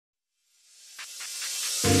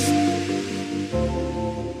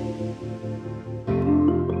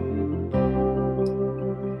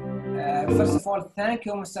First of all, thank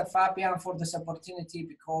you, Mr. Fabian, for this opportunity,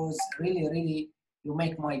 because really, you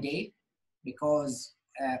make my day, because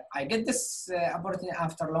I get this opportunity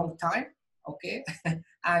after a long time, okay?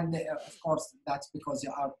 And of course, that's because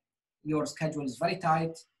your schedule is very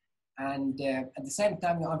tight. And at the same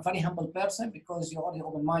time, you are a very humble person, because you're only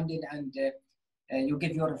open-minded, and you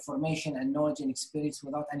give your information and knowledge and experience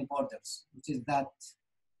without any borders, which is that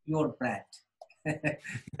your brand.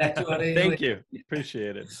 That you are really, thank you.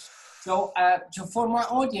 Appreciate it. So for my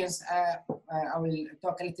audience, I will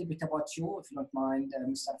talk a little bit about you, if you don't mind,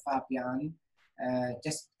 Mr. Fabian.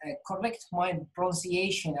 Just correct my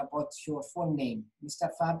pronunciation about your full name, Mr.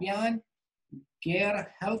 Fabian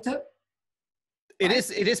Geyrhalter. It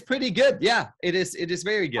is pretty good. Yeah, it is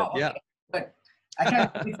very good. Oh, okay. Yeah. Good. I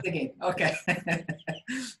can't repeat it again. Okay.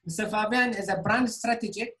 Mr. Fabian is a brand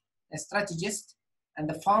strategist, and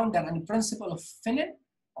the founder and principal of FINIEN,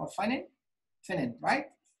 right?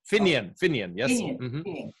 FINIEN, yes. FINIEN,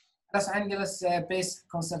 FINIEN. Los Angeles-based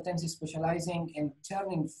consultancy specializing in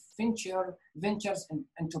turning ventures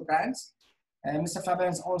into brands. Mr. Fabian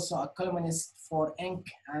is also a columnist for Inc.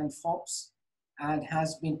 and Forbes, and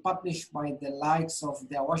has been published by the likes of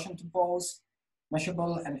the Washington Post,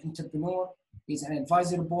 Mashable, and Entrepreneur. He's an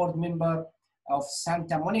advisory board member of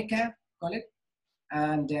Santa Monica College,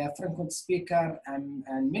 and a frequent speaker and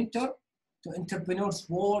mentor to entrepreneurs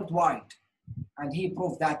worldwide. And he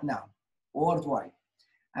proved that now, worldwide.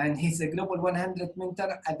 And he's a Global 100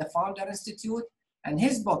 mentor at the Founder Institute. And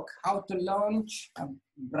his book, How to Launch a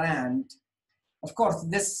Brand. Of course,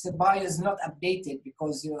 this bio is not updated,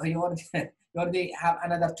 because you already have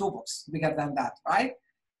another 2 books bigger than that, right?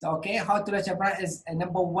 So, okay, How to Launch a Brand is a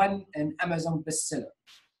 #1 in Amazon bestseller.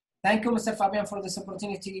 Thank you, Mr. Fabian, for this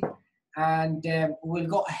opportunity. And we'll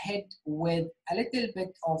go ahead with a little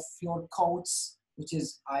bit of your quotes, which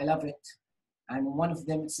is, I love it. And one of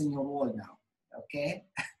them is in your wall now, okay?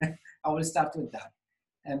 I will start with that.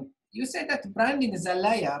 You said that branding is a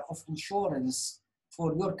layer of insurance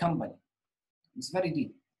for your company. It's very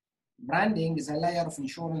deep. Branding is a layer of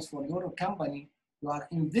insurance for your company. You are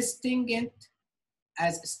investing it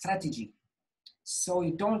as a strategy. So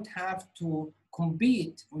you don't have to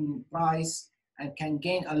compete on price, and can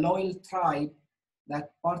gain a loyal tribe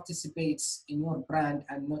that participates in your brand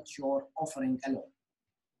and not your offering alone.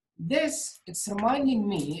 It's reminding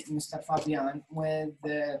me, Mr. Fabian, with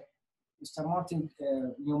Mr. Martin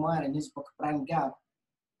Neumeyer in his book, Brand Gap,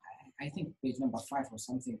 I think page number 5 or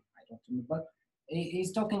something, I don't remember.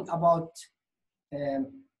 He's talking about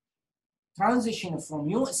transition from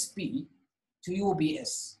USP to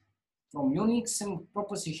UBS, from unique selling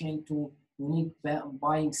proposition to unique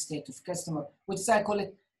buying state of customer, which I call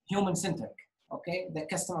it human-centric, okay? The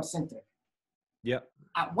customer-centric. Yeah.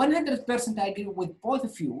 100% I agree with both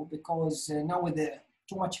of you, because now with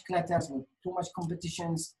too much clutters, with too much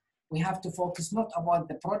competitions, we have to focus not about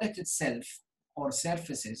the product itself or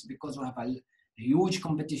services, because we have a huge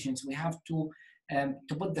competitions. We have to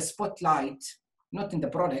put the spotlight not in the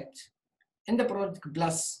product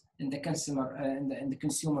plus in the customer and the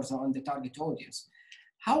consumers or on the target audience.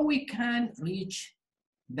 How we can reach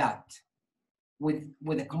that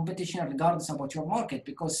with a competition regardless about your market?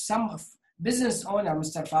 Because some business owner,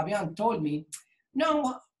 Mr. Fabian, told me,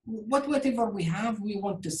 no, whatever we have, we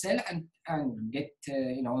want to sell and get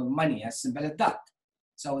money, as simple as that.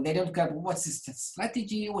 So they don't care what's the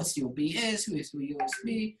strategy, what's UBS, what's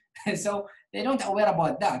USB. So they don't aware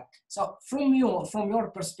about that. So from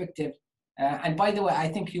your perspective, and by the way, I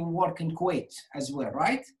think you work in Kuwait as well,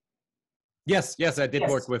 right? Yes, I did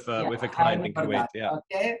work with a client in Kuwait. That. Yeah.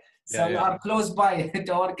 Okay. So you are close by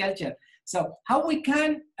to our culture. So how we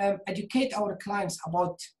can educate our clients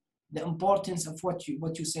about the importance of what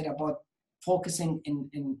you said about focusing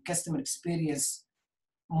in customer experience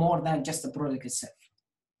more than just the product itself.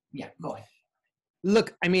 Yeah, go ahead.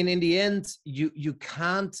 Look, I mean, in the end, you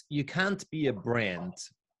can't be a brand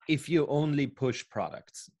if you only push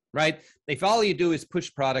products, right? If all you do is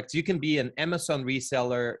push products, you can be an Amazon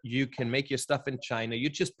reseller, you can make your stuff in China, you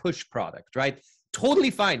just push product, right?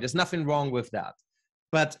 Totally fine. There's nothing wrong with that.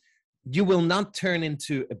 But you will not turn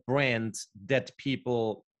into a brand that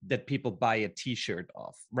people buy a t-shirt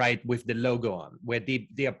of, right? With the logo on, where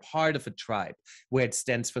they are part of a tribe, where it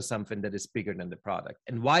stands for something that is bigger than the product.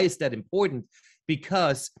 And why is that important?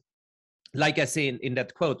 Because like I say in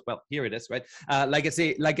that quote, well, here it is, right? Like I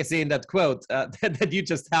say in that quote that you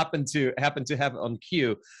just happen to have on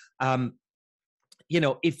cue,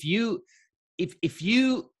 if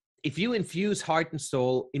you if you infuse heart and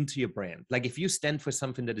soul into your brand, like if you stand for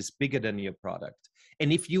something that is bigger than your product,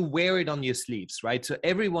 and if you wear it on your sleeves, right? So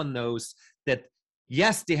everyone knows that,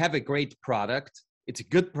 yes, they have a great product. It's a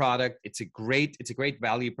good product. It's a great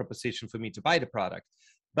value proposition for me to buy the product.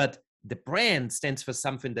 But the brand stands for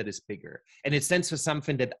something that is bigger, and it stands for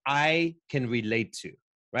something that I can relate to,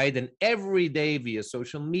 right? And every day via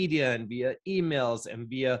social media and via emails and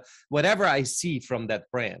via whatever I see from that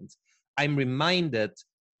brand, I'm reminded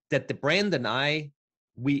that the brand and I,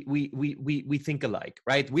 we think alike,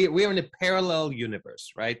 right? We're in a parallel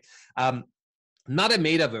universe, right? Not a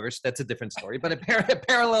metaverse, that's a different story, but a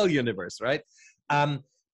parallel universe, right?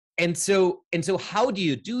 And so how do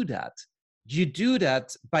you do that? You do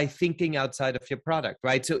that by thinking outside of your product,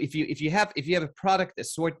 right? So if you have a product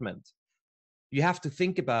assortment, you have to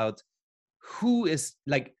think about who is,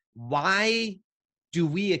 like, why do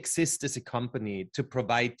we exist as a company to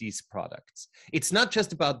provide these products? It's not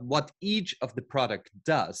just about what each of the product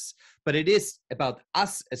does, but it is about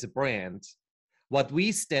us as a brand, what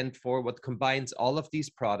we stand for, what combines all of these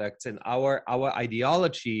products and our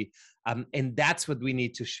ideology. And that's what we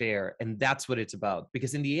need to share. And that's what it's about.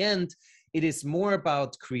 Because in the end, it is more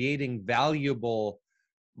about creating valuable,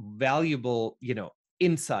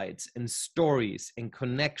 insights and stories and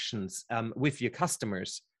connections with your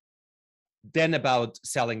customers than about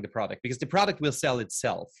selling the product, because the product will sell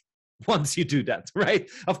itself once you do that, right?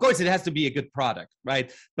 Of course, it has to be a good product,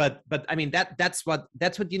 right? But I mean, that's what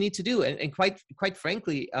you need to do. And quite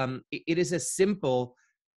frankly, it is as simple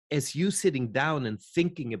as you sitting down and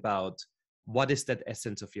thinking about what is that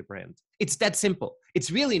essence of your brand. It's that simple. It's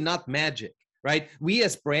really not magic, right? We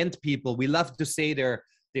as brand people, we love to say there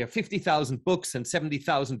are 50,000 books and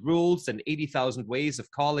 70,000 rules and 80,000 ways of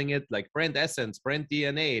calling it, like brand essence, brand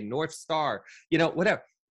DNA, North Star, whatever.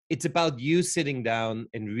 It's about you sitting down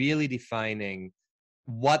and really defining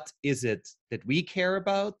what is it that we care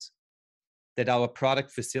about, that our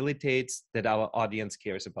product facilitates, that our audience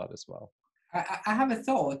cares about as well. I have a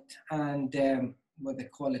thought, and what they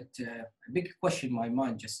call it, a big question in my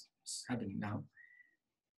mind just happening now.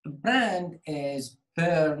 Brand is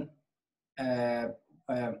born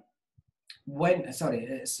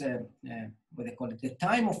what they call it, the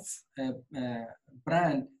time of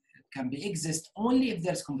brand can be exist only if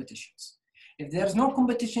there's competitions. If there's no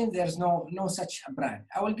competition, there's no such a brand.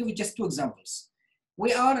 I will give you just two examples.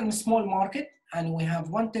 We are in a small market and we have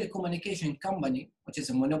one telecommunication company, which is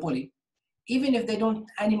a monopoly. Even if they don't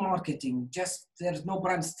any marketing, just there's no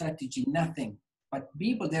brand strategy, nothing. But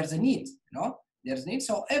people, there's a need, there's a need.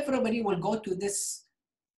 So everybody will go to this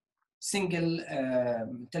single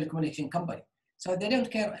telecommunication company. So they don't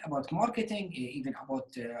care about marketing, even about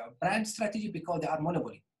brand strategy, because they are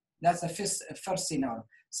monopoly. That's the first scenario.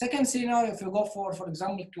 Second scenario, if you go for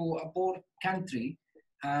example, to a poor country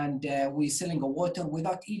and we're selling a water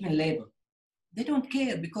without even label, they don't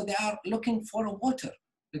care because they are looking for a water.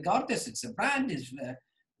 Regardless, it's a brand, is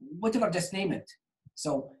whatever, just name it.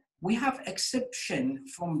 So we have exception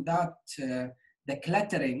from that, the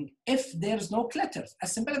cluttering, if there's no clutter,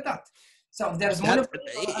 as simple as that. So if there's more,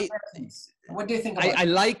 what do you think about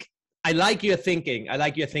I like your thinking.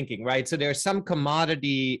 Right? So there are some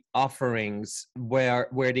commodity offerings where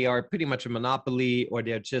they are pretty much a monopoly, or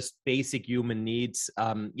they're just basic human needs,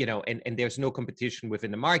 and there's no competition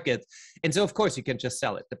within the market. And so of course you can just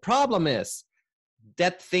sell it. The problem is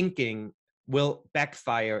that thinking will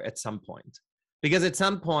backfire at some point, because at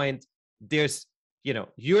some point there's,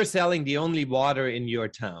 you're selling the only water in your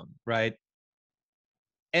town, right?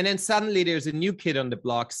 And then suddenly there's a new kid on the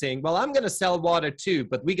block saying, well, I'm going to sell water too,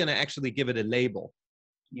 but we're going to actually give it a label.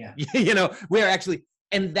 Yeah. We're actually,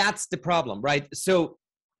 and that's the problem, right? So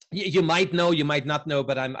you might know, you might not know,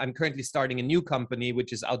 but I'm currently starting a new company,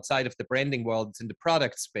 which is outside of the branding world. It's in the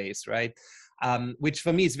product space, right? Which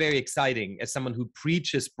for me is very exciting as someone who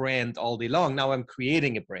preaches brand all day long. Now I'm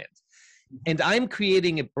creating a brand. And I'm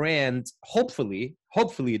creating a brand, hopefully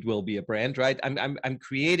it will be a brand, right? I'm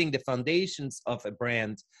creating the foundations of a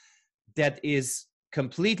brand that is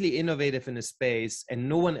completely innovative in a space, and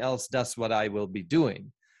no one else does what I will be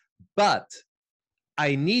doing. But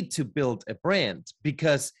I need to build a brand,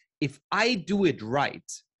 because if I do it right,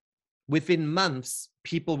 within months,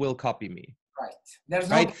 people will copy me. Right. There's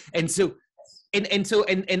right. No...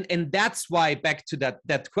 And that's why, back to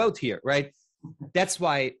that quote here, right? That's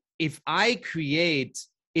why even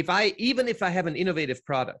if I have an innovative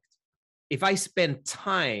product, if I spend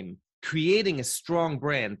time creating a strong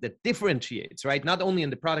brand that differentiates, right? Not only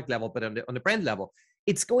on the product level, but on the brand level,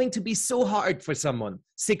 it's going to be so hard for someone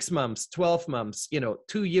 6 months, 12 months,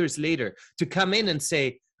 2 years later to come in and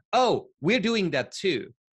say, oh, we're doing that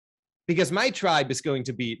too. because my tribe is going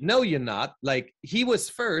to be, no, you're not. Like, he was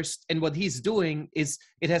first, and what he's doing is,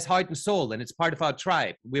 it has heart and soul, and it's part of our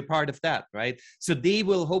tribe. We're part of that, right? So they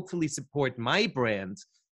will hopefully support my brand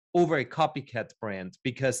over a copycat brand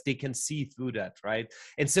because they can see through that, right?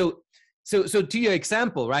 And so to your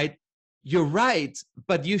example, right? You're right,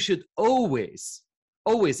 but you should always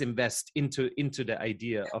invest into the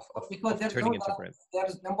idea of turning into brand.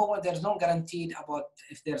 There's number one, there's no guaranteed about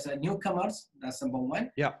if there's a newcomers. That's number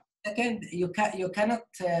one. Yeah. Second, you cannot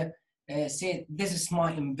say this is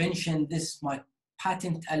my invention, this is my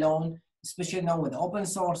patent alone. Especially now with open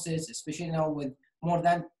sources, especially now with more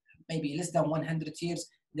than maybe less than 100 years,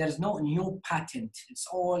 there's no new patent. It's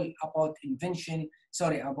all about invention.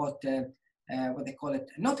 Sorry, about what they call it,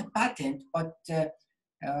 not a patent, but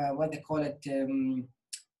what they call it.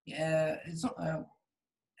 It's not,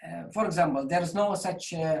 for example, there's no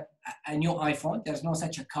such a new iPhone. There's no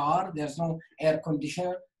such a car. There's no air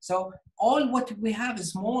conditioner. So all what we have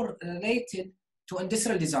is more related to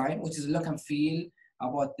industrial design, which is look and feel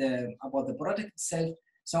about the product itself.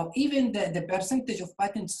 So even the percentage of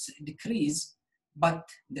patents decrease, but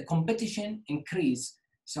the competition increase.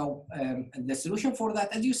 So the solution for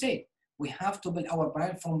that, as you say, we have to build our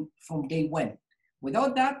brand from day one.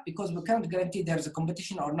 Without that, because we can't guarantee there's a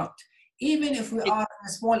competition or not. Even if we are a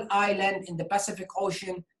small island in the Pacific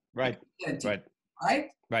Ocean. Right.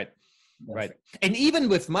 Right. And even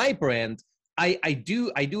with my brand, I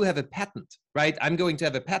do have a patent, right? I'm going to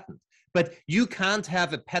have a patent, but you can't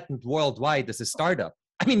have a patent worldwide as a startup.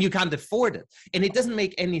 I mean, you can't afford it. And it doesn't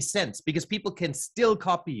make any sense because people can still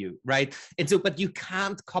copy you, right? And so, but you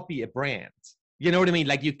can't copy a brand. You know what I mean?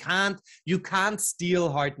 Like you can't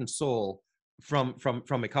steal heart and soul from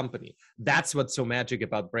a company. That's what's so magic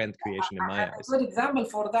about brand creation in my eyes. A good example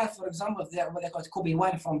for that, what they call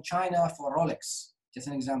Goodwill from China for Rolex, just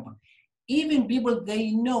an example. Even people,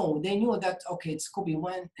 they know that, okay, it's Goodwill,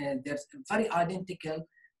 and they're very identical.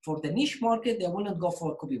 For the niche market, they will not go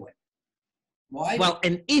for Goodwill. Why? Well,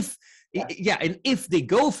 and if they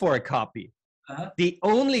go for a copy, they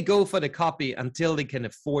only go for the copy until they can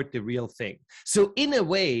afford the real thing. So in a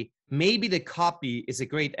way, maybe the copy is a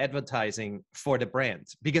great advertising for the brand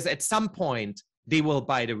because at some point they will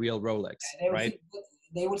buy the real Rolex, right?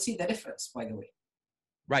 They will see the difference, by the way.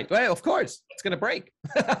 Right. Well, of course, it's going to break.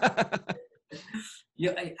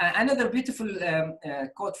 Another beautiful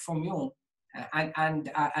quote from you, and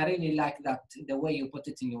I really like that, the way you put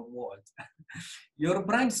it in your word. Your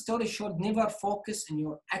brand story should never focus on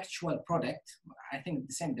your actual product, I think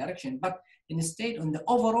the same direction, but instead on the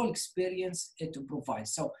overall experience it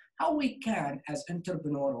provides. So how we can, as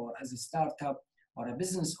entrepreneur or as a startup or a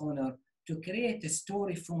business owner, to create a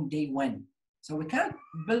story from day one. So we can't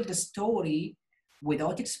build a story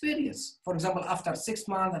without experience. For example, after 6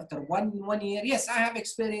 months, after one year, yes, I have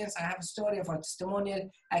experience, I have a story of a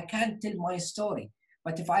testimonial, I can tell my story.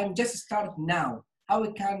 But if I'm just start now, how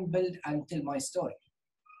we can build and tell my story?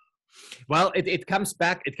 Well, it comes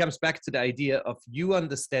back to the idea of you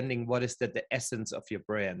understanding what is the essence of your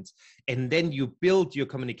brand, and then you build your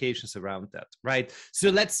communications around that, right? So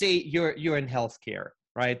let's say you're in healthcare,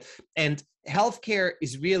 right? And healthcare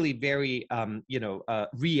is really very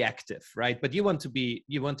reactive, right? But you want to be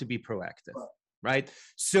proactive, right?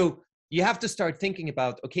 So you have to start thinking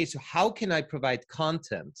about, okay, so how can I provide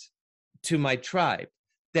content to my tribe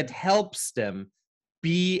that helps them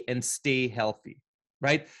be and stay healthy,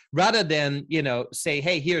 right? Rather than, say,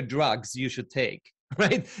 hey, here are drugs you should take,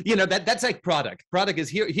 right? That's like product. Product is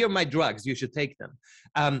here are my drugs, you should take them.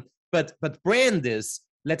 But brand is,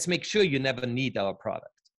 let's make sure you never need our product.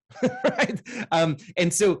 Right.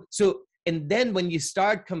 And then when you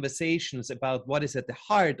start conversations about what is at the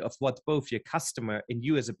heart of what both your customer and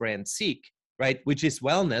you as a brand seek, right, which is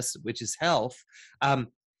wellness, which is health,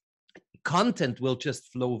 content will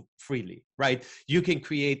just flow freely, right? You can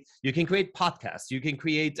create podcasts, you can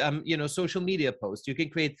create social media posts, you can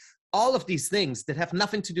create all of these things that have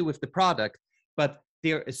nothing to do with the product, but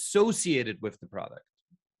they're associated with the product.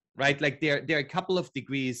 Right, like they're a couple of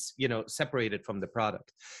degrees, separated from the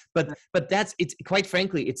product, but it's quite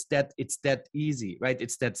frankly, it's that easy, right?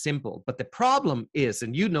 It's that simple. But the problem is,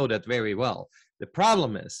 and you know that very well, the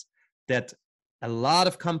problem is that a lot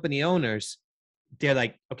of company owners, they're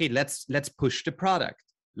like, okay, let's push the product,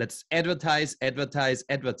 let's advertise,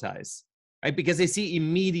 right? Because they see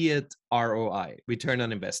immediate ROI, return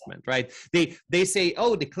on investment, right? They say,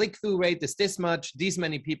 oh, the click-through rate is this much, these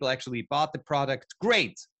many people actually bought the product,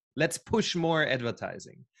 great. Let's push more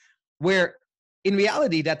advertising. Where in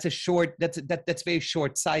reality, that's very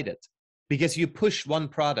short-sighted, because you push one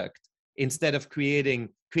product instead of creating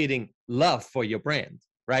love for your brand,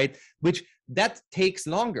 right? Which that takes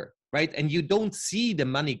longer. right? And you don't see the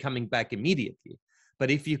money coming back immediately.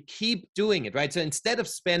 But if you keep doing it, right? So instead of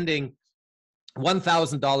spending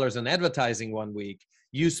 $1,000 on advertising one week,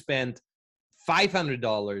 you spend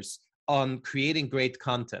 $500 on creating great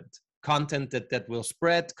content that will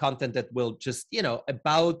spread, content that will just,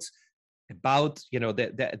 about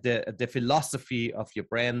the philosophy of your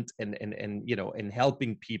brand and and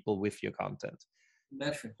helping people with your content.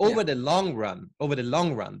 Perfect. Over the long run,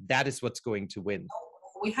 that is what's going to win.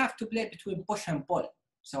 We have to play between push and pull.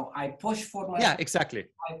 So I push for my, exactly.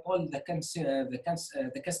 I pull the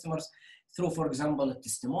customers through, for example, a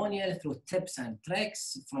testimonial, through tips and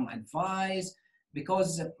tricks, from advice.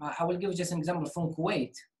 Because I will give just an example from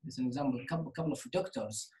Kuwait. As an example, a couple of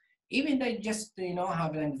doctors, even they just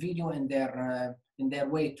have a video in their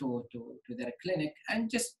way to their clinic, and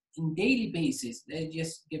just in daily basis they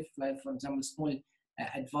just give, like, for example, small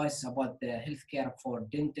advice about the healthcare for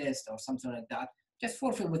dentists or something like that, just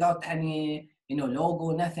for free, without any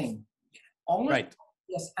logo, nothing. Only, right.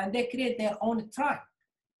 Yes, and they create their own tribe.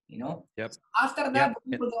 Yep. After that,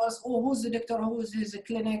 people ask, oh, who's the doctor, who's his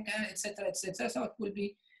clinic, etc., etc. So it will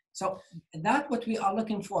be, so that's what we are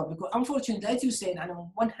looking for. Because unfortunately, as you said,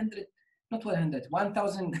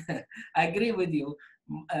 1,000, I agree with you.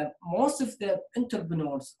 Most of the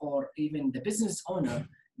entrepreneurs or even the business owner,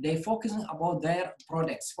 they focus about their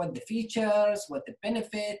products, what the features, what the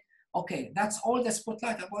benefit. Okay, that's all the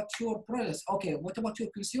spotlight about your products. Okay, what about your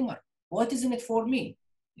consumer? What is in it for me?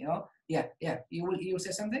 Yeah. You will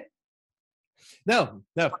say something? No,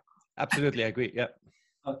 absolutely, I agree. Yeah.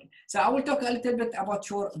 Okay. So I will talk a little bit about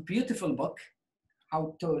your beautiful book,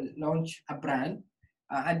 How to Launch a Brand.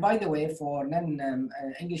 And by the way, for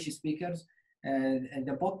non-English speakers,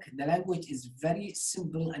 the book, the language is very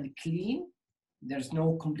simple and clean. There's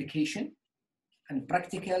no complication and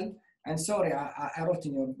practical. And sorry, I wrote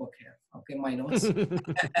in your book here. Okay, my notes.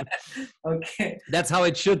 Okay. That's how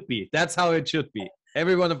it should be.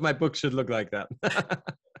 Every one of my books should look like that.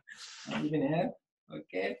 Even here.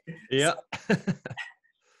 Okay. Yeah.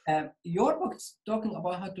 So, your book is talking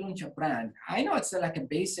about how to launch a brand. I know it's like a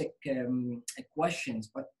basic questions,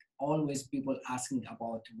 but always people asking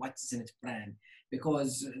about what's in it brand,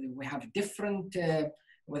 because we have different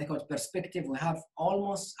what they call perspective. We have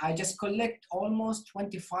I just collect almost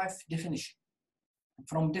 25 definitions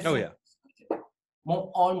from different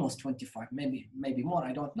almost 25, maybe more,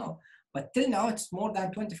 I don't know. But till now, it's more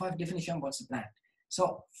than 25 definitions about the brand.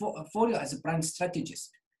 So for you as a brand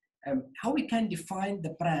strategist, how we can define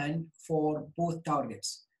the brand for both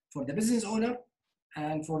targets, for the business owner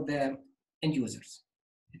and for the end users?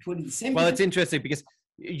 It will be the same. Well, it's interesting because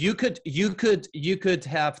you could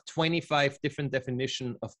have 25 different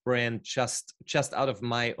definition of brand just out of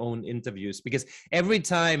my own interviews, because every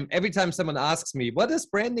time someone asks me, what does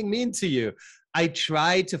branding mean to you, I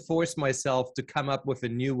try to force myself to come up with a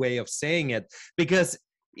new way of saying it, because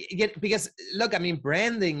look, I mean,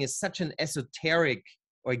 branding is such an esoteric,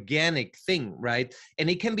 organic thing, right? And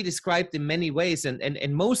it can be described in many ways,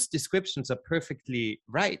 and most descriptions are perfectly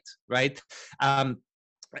right?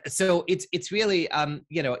 So it's really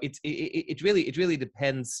it really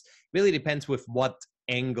depends with what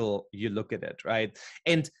angle you look at it, right?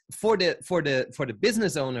 And for the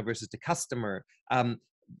business owner versus the customer,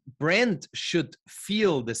 brand should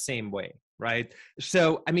feel the same way, right?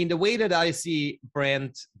 So I mean, the way that I see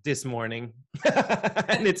brand this morning,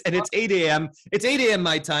 and it's 8 a.m. It's 8 a.m.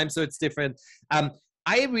 my time, so it's different.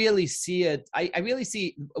 I really see it. I really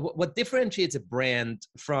see what differentiates a brand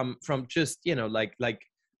from just like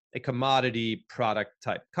a commodity product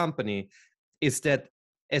type company is that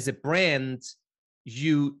as a brand,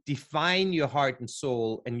 you define your heart and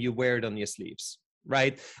soul and you wear it on your sleeves,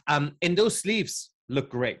 right? And those sleeves look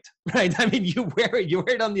great, right? I mean, you wear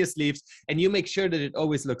it on your sleeves and you make sure that it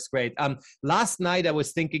always looks great. Last night I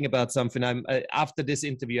was thinking about something. After this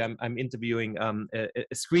interview, I'm interviewing a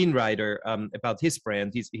screenwriter about his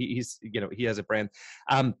brand. He has a brand,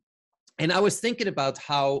 and I was thinking about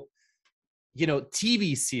how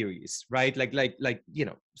TV series, right? Like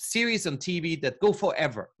series on TV that go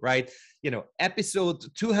forever, right? Episode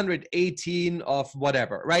 218 of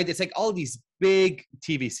whatever, right? It's like all these big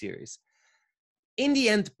TV series. In the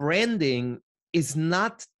end, branding is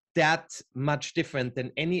not that much different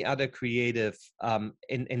than any other creative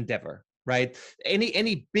endeavor, right?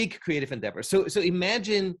 Any big creative endeavor. So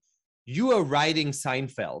imagine you are writing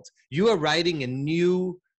Seinfeld. You are writing a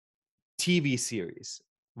new TV series.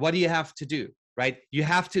 What do you have to do, right? You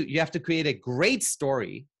have to create a great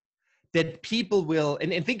story that people will,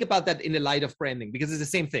 and think about that in the light of branding, because it's the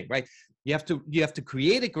same thing, right? You have to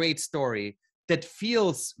create a great story that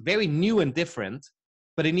feels very new and different,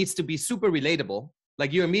 but it needs to be super relatable.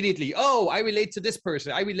 Like you immediately, oh, I relate to this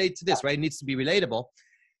person, I relate to this, right? It needs to be relatable.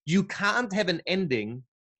 You can't have an ending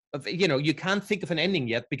of, you can't think of an ending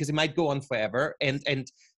yet because it might go on forever. And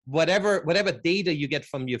whatever data you get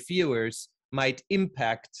from your viewers might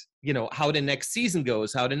impact, how the next season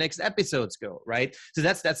goes, how the next episodes go, right? So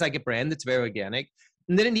that's like a brand that's very organic.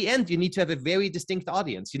 And then in the end, you need to have a very distinct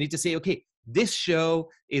audience. You need to say, okay, this show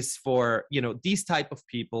is for, these type of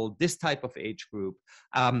people, this type of age group.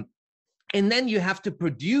 And then you have to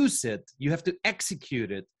produce it. You have to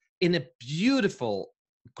execute it in a beautiful,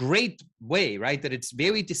 great way, right? That it's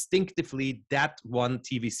very distinctively that one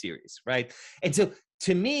TV series, right? And so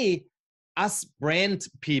to me, us brand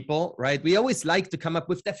people, right, we always like to come up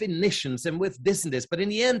with definitions and with this and this. But in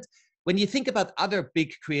the end, when you think about other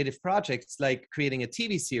big creative projects, like creating a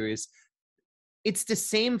TV series, it's the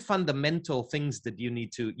same fundamental things that you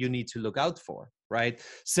need to look out for, right?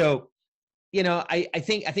 So, I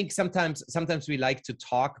think sometimes we like to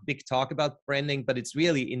big talk about branding, but it's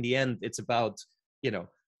really, in the end, it's about,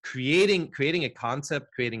 creating a concept,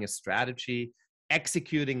 creating a strategy,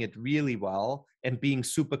 executing it really well, and being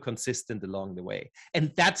super consistent along the way.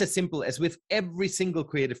 And that's as simple as with every single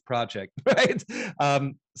creative project, right?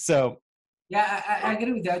 So. Yeah, I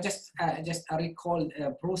agree with you. I recall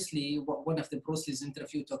Bruce Lee, one of the Bruce Lee's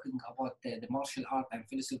interview, talking about the martial art and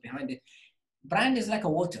philosophy behind it. Brand is like a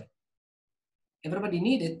water. Everybody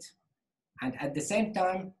needs it. And at the same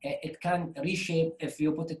time, it can reshape. If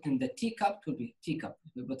you put it in the teacup, it will be teacup.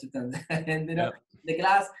 If you put it in the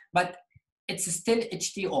glass, but it's still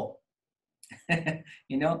H2O.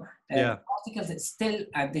 Particles, it's still,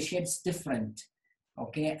 and the shape's different.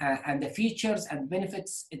 Okay, and the features and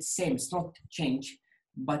benefits, it's same. It's not change.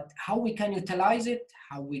 But how we can utilize it,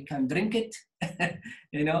 how we can drink it,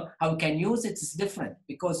 how we can use it is different.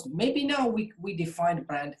 Because maybe now we define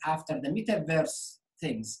brand after the metaverse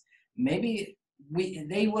things. Maybe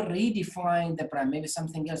they will redefine the brand, maybe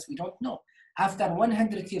something else, we don't know. After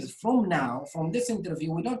 100 years from now, from this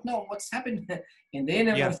interview, we don't know what's happened in the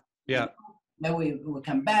universe. Yeah. Maybe we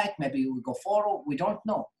come back, maybe we go forward, we don't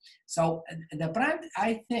know. So the brand,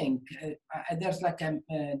 I think, there's like a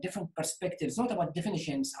different perspectives, not about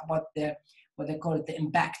definitions, about what they call it, the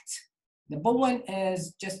impact. The big one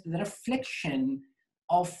is just the reflection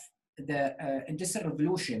of the industrial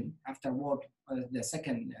revolution after the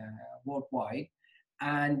second worldwide,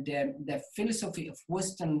 and the philosophy of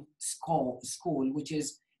Western school, which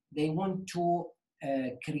is they want to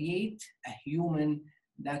create a human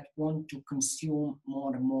that want to consume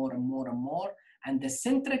more and more and more and more. And the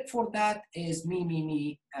centric for that is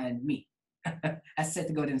me, and me, as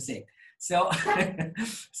Seth Godin said. So,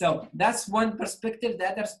 so that's one perspective.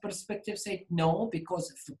 The other perspective said no,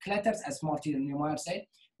 because of clutters, as Martin Neumeyer said,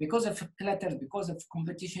 because of clutters, because of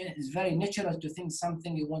competition, it's very natural to think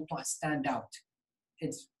something you want to stand out.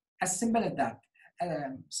 It's as simple as that.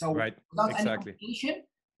 Right, without exactly. any competition,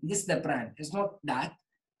 this is the brand. It's not that.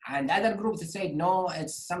 And other groups say, no,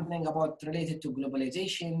 it's something about related to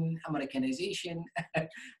globalization, Americanization.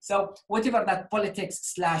 So whatever that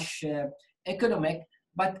politics / economic,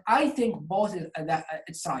 but I think both that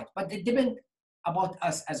it's right. But it depends about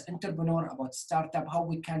us as entrepreneur, about startup, how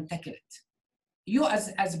we can tackle it. You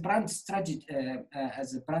as brand strategy,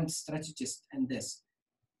 as a brand strategist in this,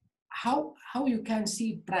 how you can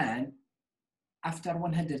see brand after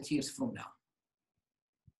 100 years from now?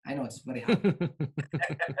 I know it's very hard.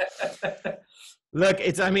 Look,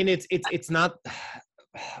 it's not,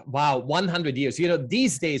 wow, 100 years.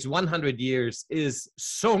 These days, 100 years is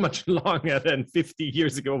so much longer than 50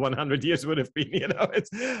 years ago 100 years would have been, It's,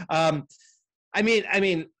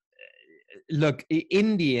 look,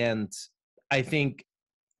 in the end, I think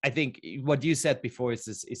what you said before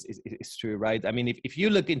is true, right? I mean, if you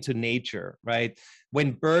look into nature, right,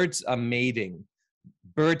 when birds are mating,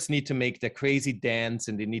 birds need to make their crazy dance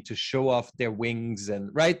and they need to show off their wings, and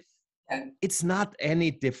right, it's not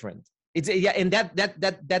any different. It's and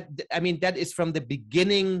that is from the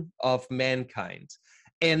beginning of mankind.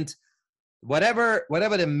 And whatever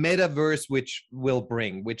the metaverse which will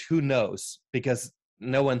bring, which who knows, because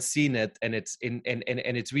no one's seen it, and it's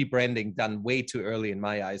it's rebranding done way too early in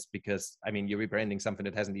my eyes, because you're rebranding something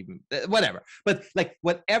that hasn't even, whatever. But like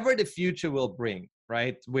whatever the future will bring,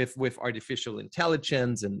 right, with artificial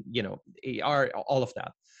intelligence and AR, all of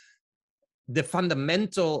that, the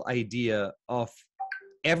fundamental idea of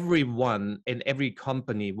everyone and every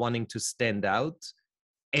company wanting to stand out,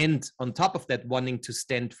 and on top of that wanting to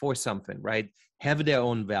stand for something, right, have their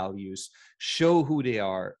own values, show who they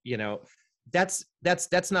are,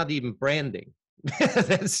 that's not even branding.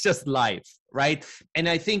 That's just life, right? And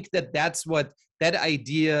I think that's what that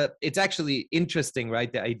idea, it's actually interesting,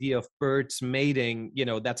 right? The idea of birds mating, you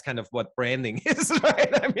know, that's kind of what branding is,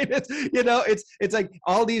 right? I mean, it's, you know, it's like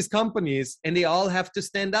all these companies, and they all have to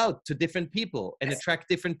stand out to different people and attract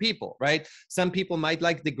different people, right? Some people might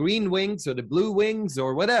like the green wings or the blue wings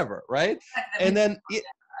or whatever, right? And then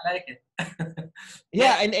I like it.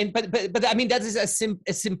 yeah, but I mean, that is as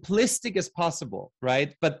simplistic as possible,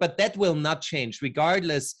 right? But that will not change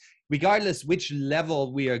regardless which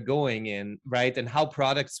level we are going in, right? And how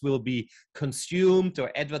products will be consumed or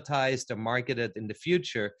advertised or marketed in the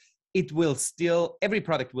future. It will still, every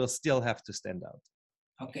product will still have to stand out.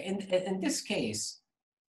 Okay, in this case,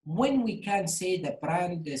 when we can say the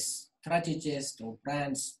brand is strategist or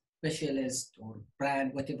brand specialist or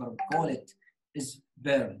brand, whatever we call it, is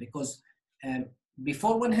born, because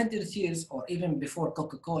before 100 years, or even before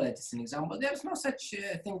Coca-Cola, as an example, there's no such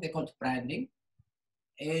thing they call branding,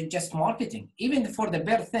 just marketing. Even for the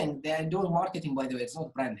bear thing, they are doing marketing, by the way, it's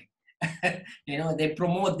not branding. You know, they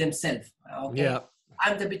promote themselves. Okay, Yeah.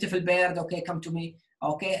 I'm the beautiful bird, okay, come to me.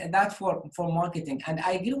 Okay, and that's for marketing. And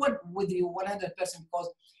I agree with you 100%, because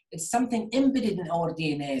it's something embedded in our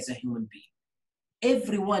DNA as a human being.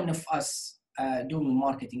 Every one of us doing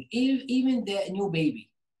marketing, even the new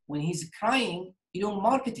baby, when he's crying, you do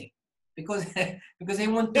marketing, because because they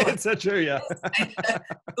want to. It's so true, yeah.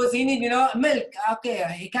 Because he need, you know, milk. Okay,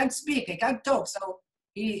 he can't speak, he can't talk, so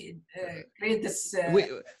he create this.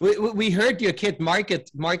 We heard your kid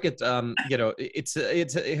market you know, it's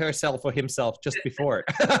herself or himself just before.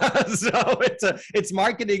 So it's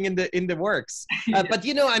marketing in the works. But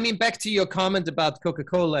you know, I mean, back to your comment about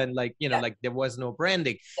Coca-Cola and, like, you know, like there was no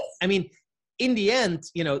branding. I mean, in the end,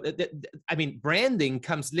 you know, I mean, branding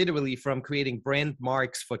comes literally from creating brand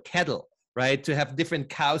marks for cattle, right? To have different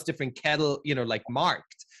cows, different cattle, you know, like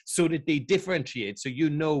marked, so that they differentiate, so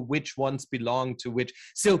you know which ones belong to which.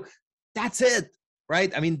 So that's it,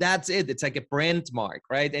 right? I mean, that's it. It's like a brand mark,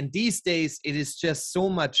 right? And these days, it is just so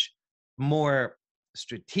much more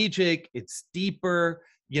strategic. It's deeper,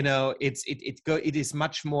 you know. It is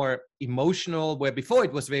much more emotional, where before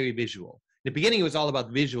it was very visual. In the beginning, it was all about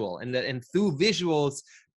visual, and through visuals,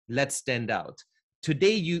 let's stand out.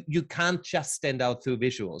 Today, you can't just stand out through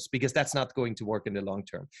visuals, because that's not going to work in the long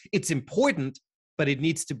term. It's important, but it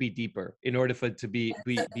needs to be deeper in order for it to be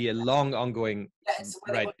a long ongoing.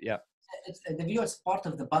 Right? Yeah. The visual is part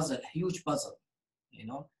of the puzzle, huge puzzle. You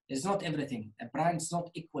know, it's not everything. A brand is not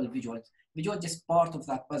equal visual. Visual is just part of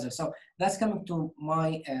that puzzle. So that's coming to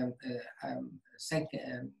my the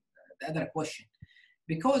other question.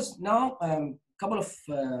 Because now, couple of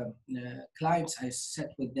clients I sat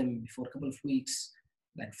with them before a couple of weeks,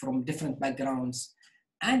 like from different backgrounds,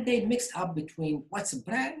 and they mixed up between what's a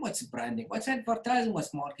brand, what's branding, what's advertising,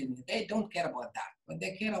 what's marketing. They don't care about that. What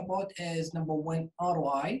they care about is, number one,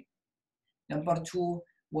 ROI. Number two,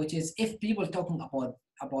 which is if people talking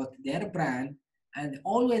about their brand, and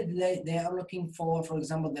always they are looking for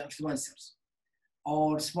example, the influencers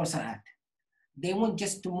or sponsor ad. They want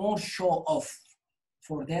just to more show off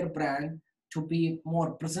for their brand, to be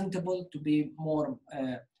more presentable, to be more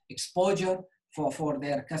exposure for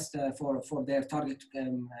their for their target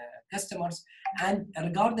customers, and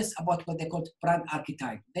regardless about what they call brand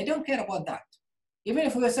archetype, they don't care about that. Even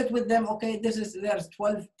if we sit with them, okay, there's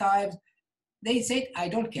 12 types, they say, I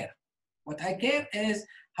don't care. What I care is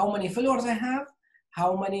how many followers I have,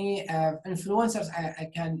 how many influencers I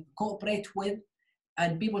can cooperate with,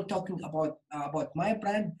 and people talking about my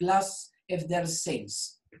brand, plus if there's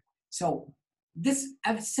sales. So this,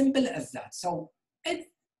 as simple as that. So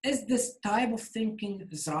is this type of thinking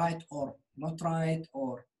is right or not right,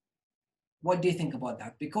 or what do you think about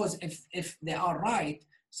that? Because if they are right,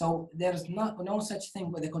 so there's no such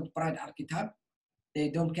thing what they call brand archetype. They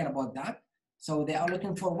don't care about that. So they are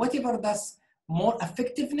looking for whatever does more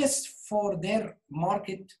effectiveness for their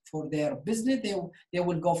market, for their business, they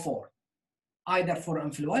will go for. Either for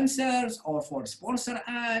influencers or for sponsor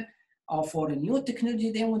ad or for a new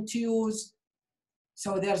technology they want to use.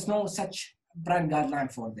 So there's no such brand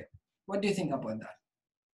guideline for them. What do you think about that?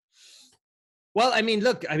 Well, I mean,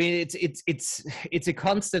 look, I mean, it's a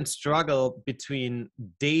constant struggle between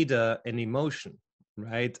data and emotion,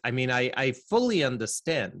 right? I mean, I fully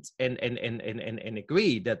understand and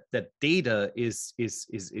agree that data is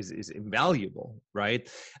invaluable, right?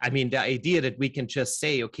 I mean, the idea that we can just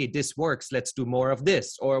say, okay, this works, let's do more of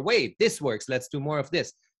this, or wait, this works, let's do more of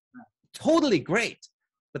this. Totally great.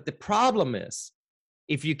 But the problem is,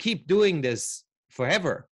 if you keep doing this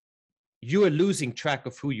forever, you are losing track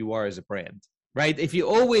of who you are as a brand, right? If you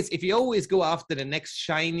always go after the next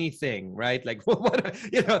shiny thing, right? Like, what,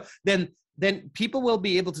 you know, then people will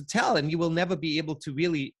be able to tell, and you will never be able to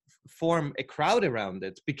really form a crowd around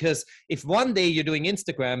it. Because if one day you're doing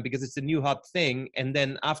Instagram because it's a new hot thing, and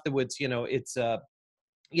then afterwards, it's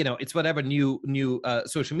whatever new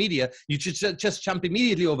social media, you should just jump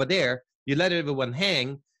immediately over there. You let everyone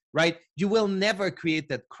hang, right? You will never create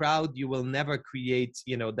that crowd. You will never create,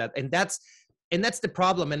 that, and that's the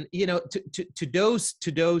problem. And to those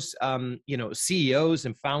CEOs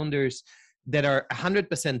and founders that are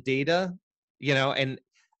 100% data, and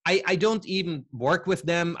I don't even work with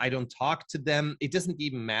them. I don't talk to them. It doesn't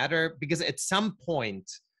even matter, because at some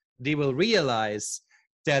point they will realize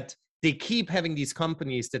that they keep having these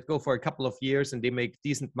companies that go for a couple of years and they make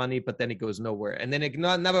decent money, but then it goes nowhere. And then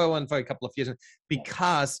another one for a couple of years,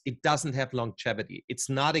 because it doesn't have longevity. It's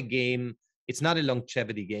not a game. It's not a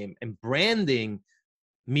longevity game. And branding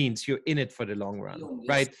means you're in it for the long run,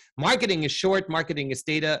 right? Marketing is short. Marketing is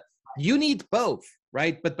data. You need both,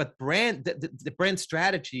 right? But the brand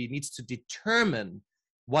strategy needs to determine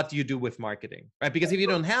what you do with marketing, right? Because if you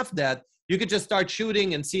don't have that, you could just start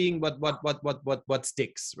shooting and seeing what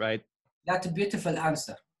sticks, right? That's a beautiful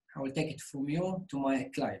answer. I will take it from you to my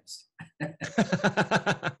clients.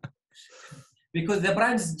 Because the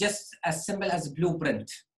brand is just as simple as blueprint.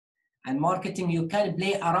 And marketing, you can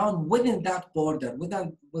play around within that border,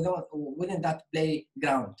 within that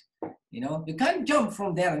playground. You can't jump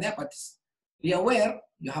from there and there, but be aware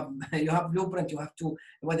you have blueprint. You have to,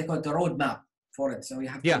 what they call the roadmap for it. So you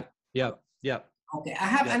have to. Yeah. Okay, I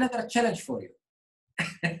have another challenge for you.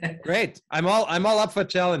 Great. I'm all up for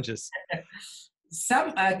challenges.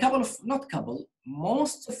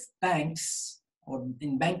 Most of banks, or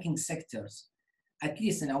in banking sectors, at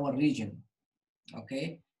least in our region,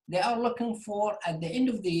 okay, they are looking for, at the end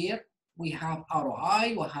of the year, we have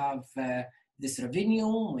ROI, we have this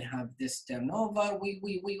revenue, we have this turnover,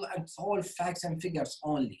 it's all facts and figures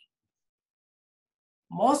only.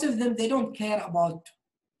 Most of them, they don't care about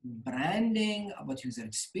branding, about user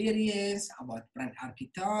experience, about brand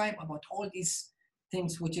archetype, about all these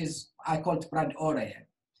things, which is, I call it brand aura.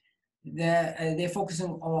 They're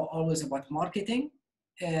focusing always about marketing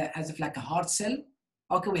as if like a hard sell.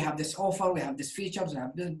 Okay, we have this offer, we have this features, we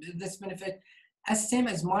have this benefit. As same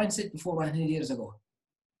as mindset before 100 years ago.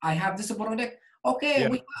 I have this product. Okay,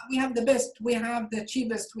 we have the best, we have the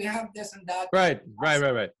cheapest, we have this and that. Right.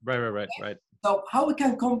 So how we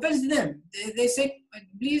can convince them? They say,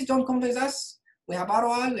 please don't convince us. We have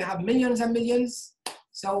ROI, we have millions and millions.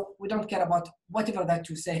 So we don't care about whatever that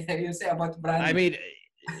you say about branding. I mean,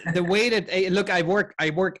 the way that, look, I work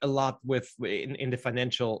a lot in the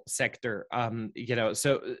financial sector.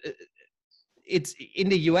 So it's in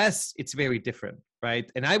the US, it's very different, right?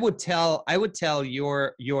 And I would tell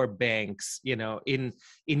your banks, in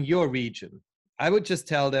your region, I would just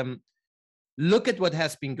tell them, look at what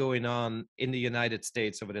has been going on in the United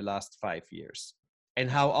States over the last 5 years,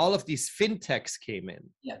 and how all of these fintechs came in.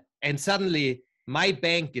 Yeah. And suddenly my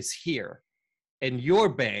bank is here and your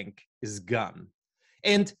bank is gone.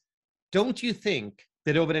 And don't you think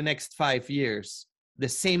that over the next 5 years, the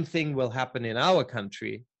same thing will happen in our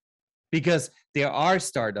country? Because there are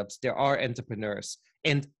startups, there are entrepreneurs,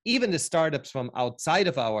 and even the startups from outside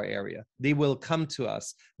of our area, they will come to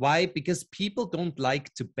us. Why? Because people don't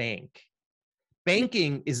like to bank.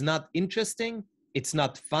 Banking is not interesting. It's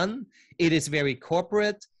not fun. It is very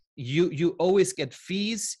corporate. You always get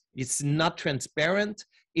fees. It's not transparent.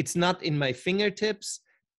 It's not in my fingertips.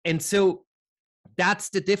 And so that's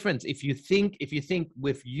the difference. If you think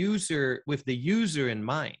with the user in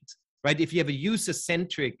mind, right? If you have a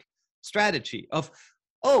user-centric strategy of,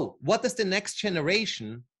 what does the next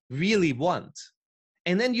generation really want?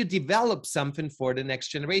 And then you develop something for the next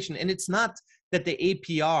generation. And it's not that the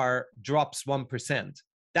APR drops 1%.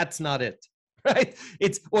 That's not it, right?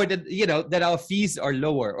 Or that, that our fees are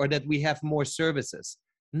lower, or that we have more services.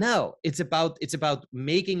 No, it's about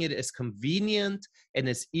making it as convenient and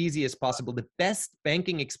as easy as possible. The best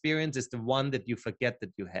banking experience is the one that you forget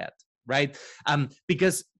that you had, right?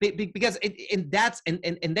 Because that's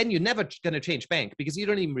then you're never going to change bank, because you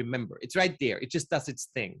don't even remember. It's right there. It just does its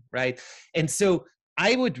thing, right? And so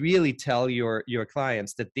I would really tell your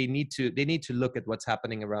clients that they need to look at what's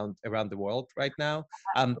happening around the world right now,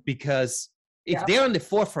 because if they're on the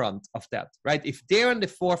forefront of that, right? If they're on the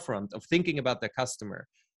forefront of thinking about their customer,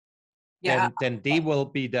 then they will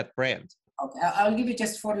be that brand. Okay, I'll give you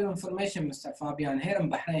just for your information, Mr. Fabian. Here in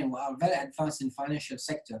Bahrain, we are very advanced in financial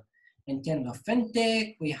sector. In terms of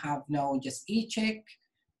fintech, we have now just e-check.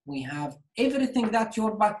 We have everything that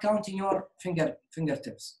your bank account in your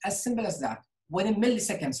fingertips. As simple as that. Within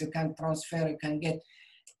milliseconds, you can transfer, you can get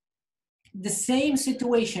the same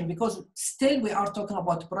situation, because still we are talking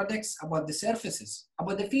about products, about the services,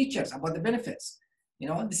 about the features, about the benefits. You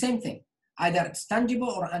know, the same thing. Either it's tangible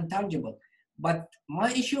or intangible. But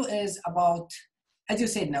my issue is about, as you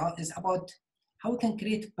said now, is about how we can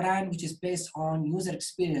create brand which is based on user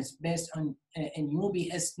experience, based on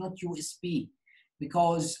UBS, not USP.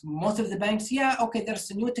 Because most of the banks, yeah, okay, there's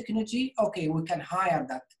a new technology. Okay, we can hire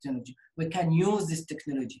that technology. We can use this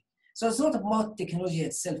technology. So it's not about technology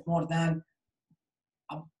itself more than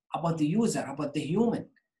about the user, about the human.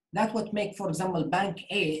 That's what make, for example, Bank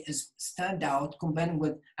A is stand out comparing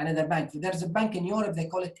with another bank. There's a bank in Europe, they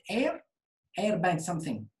call it Air Bank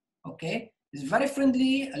something, okay? It's very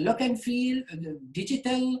friendly, look and feel,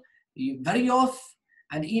 digital, very off,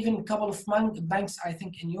 and even a couple of banks, I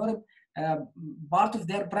think in Europe, part of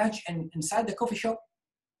their branch and inside the coffee shop,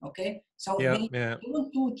 okay? So they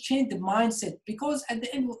want to change the mindset because at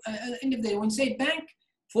the end of the day, when you say bank,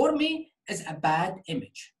 for me, is a bad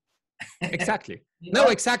image. Exactly. You know? No,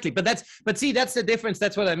 exactly. But see, that's the difference.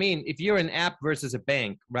 That's what I mean. If you're an app versus a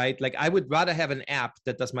bank, right? Like I would rather have an app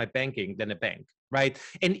that does my banking than a bank, right?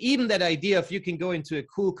 And even that idea of you can go into a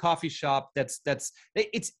cool coffee shop, it's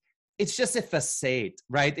just a facade,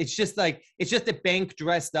 right? It's just a bank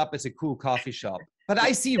dressed up as a cool coffee shop. But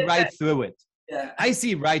I see right through it. Yeah. I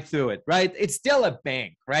see right through it, right? It's still a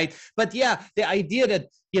bank, right? But yeah, the idea that,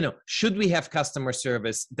 you know, should we have customer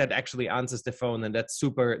service that actually answers the phone and that's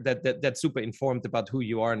super informed about who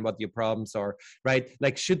you are and what your problems are, right?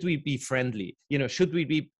 Like, should we be friendly? You know, should we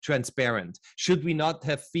be transparent? Should we not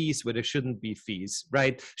have fees where there shouldn't be fees,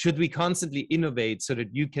 right? Should we constantly innovate so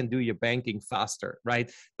that you can do your banking faster, right?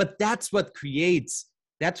 But that's what creates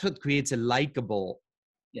a likable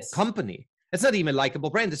company. It's not even a likable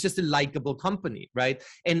brand. It's just a likable company, right?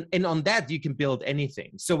 And on that, you can build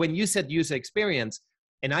anything. So when you said user experience,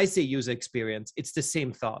 and I say user experience, it's the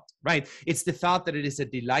same thought, right? It's the thought that it is a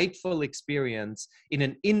delightful experience in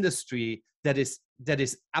an industry that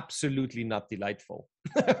is absolutely not delightful,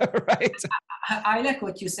 right? I like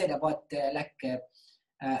what you said about a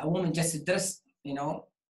woman just dressed, you know,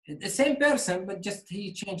 the same person, but just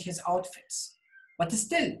he changed his outfits. But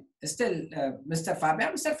still, Mr.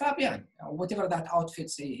 Fabian, whatever that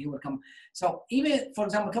outfits he will come. So even, for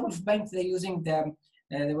example, a couple of banks, they're using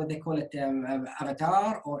what they call it,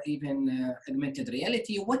 avatar or even augmented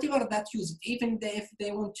reality, whatever that use. Even if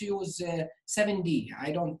they want to use 7D,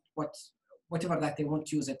 whatever that they want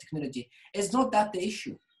to use a technology, it's not that the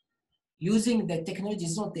issue. Using the technology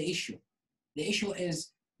is not the issue. The issue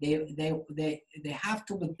is they have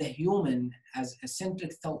to put the human as a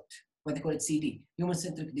centric thought. What they call it CD,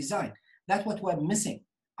 human-centric design. That's what we're missing.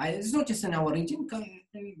 It's not just in our region,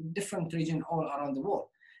 in different regions all around the world,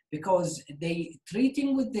 because they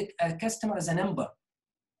treating with the customer as a number,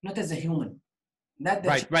 not as a human.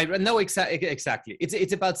 Right. No, exactly.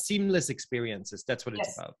 It's about seamless experiences. That's what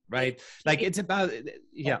it's about, right? Like it's about,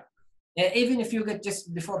 yeah. Even if you get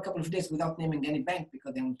just before a couple of days without naming any bank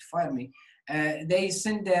because they want to fire me, they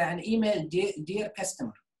send an email, dear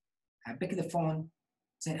customer. I pick the phone,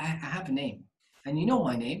 said, I have a name, and you know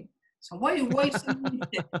my name. So why send me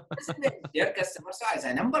dear customer? So as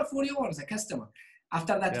a number for you or as a customer?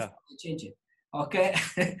 After that, you change it. Okay.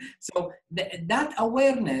 So that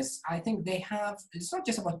awareness, I think they have. It's not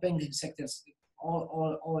just about banking sectors,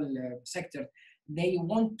 all sectors. They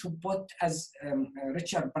want to put, as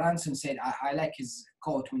Richard Branson said, I like his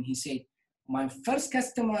quote when he said, "My first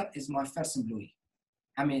customer is my first employee.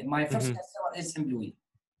 I mean, my first customer is employee."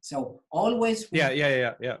 So always,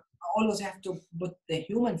 always have to put the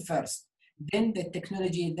human first, then the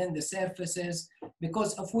technology, then the services.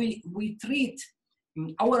 Because if we treat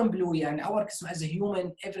our employee and our customer as a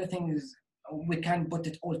human, everything is, we can put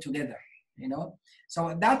it all together, you know.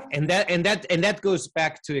 So that goes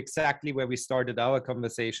back to exactly where we started our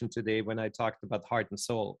conversation today when I talked about heart and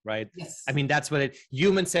soul, right? Yes. I mean, that's what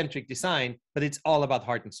human-centric design, but it's all about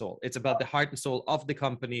heart and soul. It's about the heart and soul of the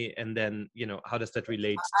company, and then, you know, how does that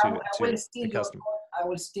relate to the customer? I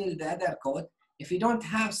will steal the other code. If you don't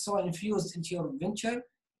have soul infused into your venture,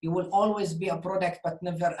 you will always be a product but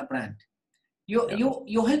never a brand. You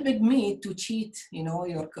helped me to cheat, you know,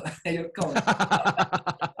 your code.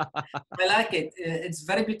 I like it. It's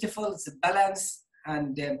very beautiful. It's a balance.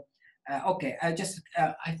 And okay, I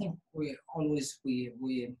think we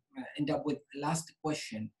end up with last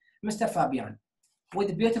question, Mr. Fabian,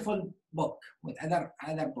 with a beautiful book, with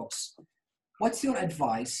other books. What's your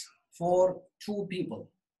advice for two people,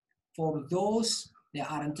 for those that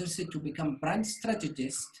are interested to become brand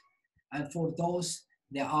strategists, and for those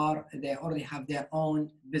they already have their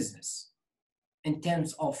own business, in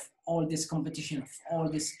terms of all this competition, of all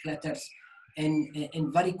these clutters,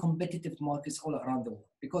 in very competitive markets all around the world?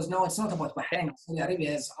 Because now it's not about Bahrain, Saudi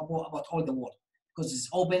Arabia, it's about all the world, because it's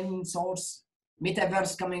open source,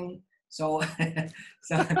 metaverse coming. So,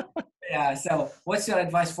 so yeah. So, what's your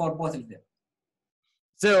advice for both of them?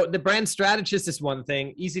 So the brand strategist is one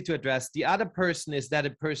thing, easy to address. The other person, is that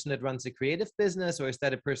a person that runs a creative business, or is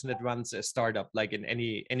that a person that runs a startup, like in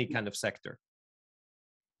any kind of sector?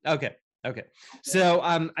 Okay. Okay. So,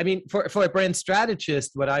 I mean, for a brand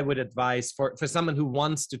strategist, what I would advise for someone who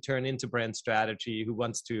wants to turn into brand strategy, who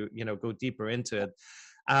wants to, go deeper into it,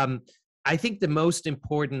 I think the most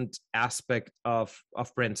important aspect of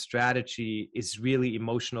brand strategy is really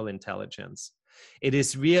emotional intelligence. It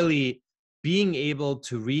is really being able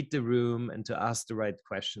to read the room and to ask the right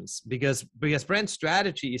questions, because brand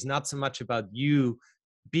strategy is not so much about you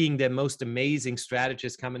being the most amazing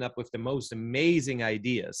strategist coming up with the most amazing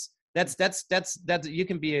ideas. That's you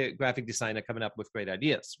can be a graphic designer coming up with great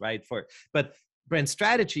ideas, right? But brand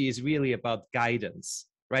strategy is really about guidance,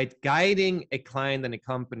 right? Guiding a client and a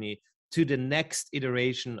company to the next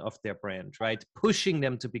iteration of their brand, right? Pushing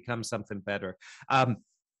them to become something better. And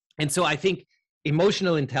so I think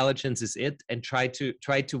emotional intelligence is it, and try to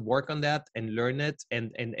work on that and learn it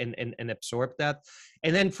and absorb that.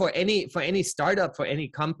 And then for any startup, for any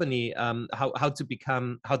company, how to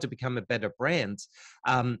become a better brand,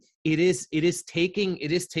 it is taking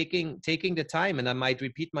the time, and I might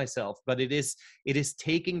repeat myself, but it is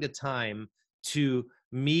taking the time to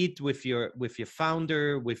meet with your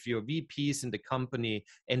founder, with your VPs in the company,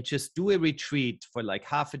 and just do a retreat for like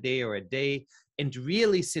half a day or a day, and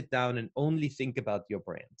really sit down and only think about your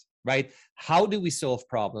brand, right? How do we solve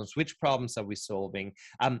problems? Which problems are we solving?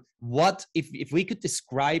 What if we could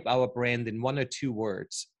describe our brand in 1 or 2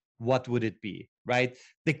 words, what would it be, right?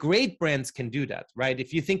 The great brands can do that, right?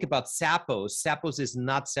 If you think about Zappos is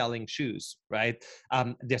not selling shoes, right?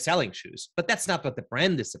 They're selling shoes, but that's not what the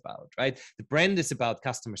brand is about, right? The brand is about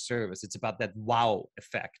customer service. It's about that wow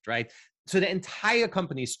effect, right? So the entire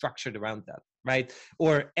company is structured around that, right?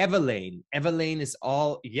 Or Everlane is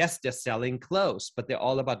all, yes, they're selling clothes, but they're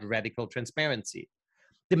all about radical transparency.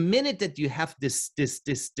 The minute that you have this,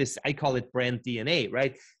 I call it brand DNA,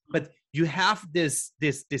 right? But you have this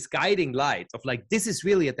guiding light of like, this is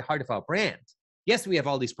really at the heart of our brand. Yes, we have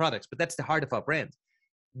all these products, but that's the heart of our brand.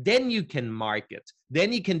 Then you can market,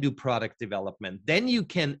 then you can do product development, then you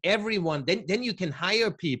can then you can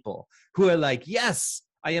hire people who are like, yes,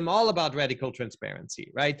 I am all about radical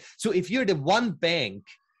transparency, right? So if you're the one bank,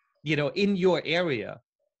 in your area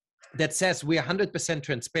that says we're 100%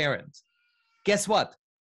 transparent, guess what?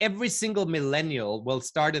 Every single millennial will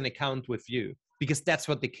start an account with you, because that's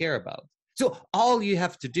what they care about. So all you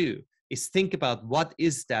have to do is think about what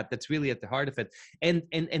is that's really at the heart of it.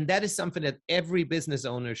 And that is something that every business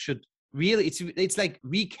owner should really, it's like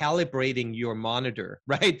recalibrating your monitor,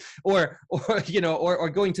 right? Or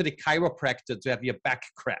going to the chiropractor to have your back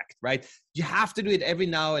cracked, right? You have to do it every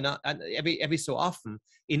now and every so often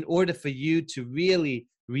in order for you to really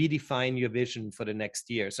redefine your vision for the next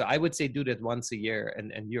year. So I would say do that once a year,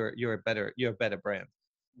 and you're a better brand.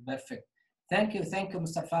 Perfect. Thank you,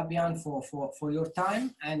 Mr. Fabian, for your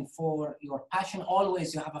time and for your passion.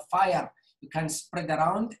 Always you have a fire you can spread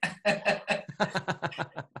around.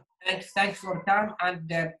 Thanks for your time,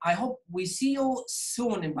 and I hope we see you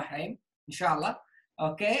soon in Bahrain, inshallah.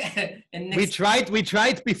 Okay. We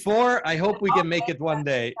tried before. I hope we can make it one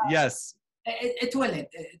day. Yes. It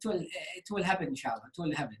will happen, inshallah. It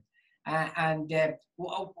will happen.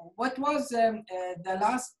 What was the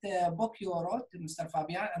last book you wrote, Mr.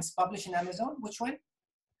 Fabian, and it's published in Amazon? Which one?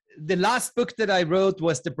 The last book that I wrote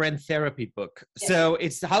was the brand therapy book. Yes. So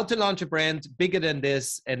it's how to launch a brand bigger than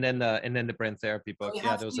this, and then the brand therapy book.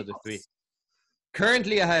 So those are the 3.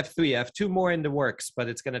 Currently, I have 3. I have 2 more in the works, but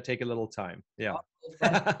it's going to take a little time. Yeah. We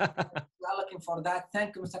are looking for that.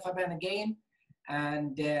 Thank you, Mr. Fabian, again.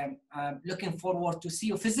 And I'm looking forward to see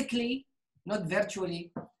you physically, not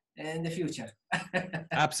virtually, in the future.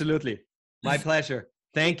 Absolutely. My pleasure.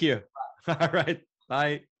 Thank you. All right.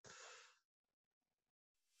 Bye.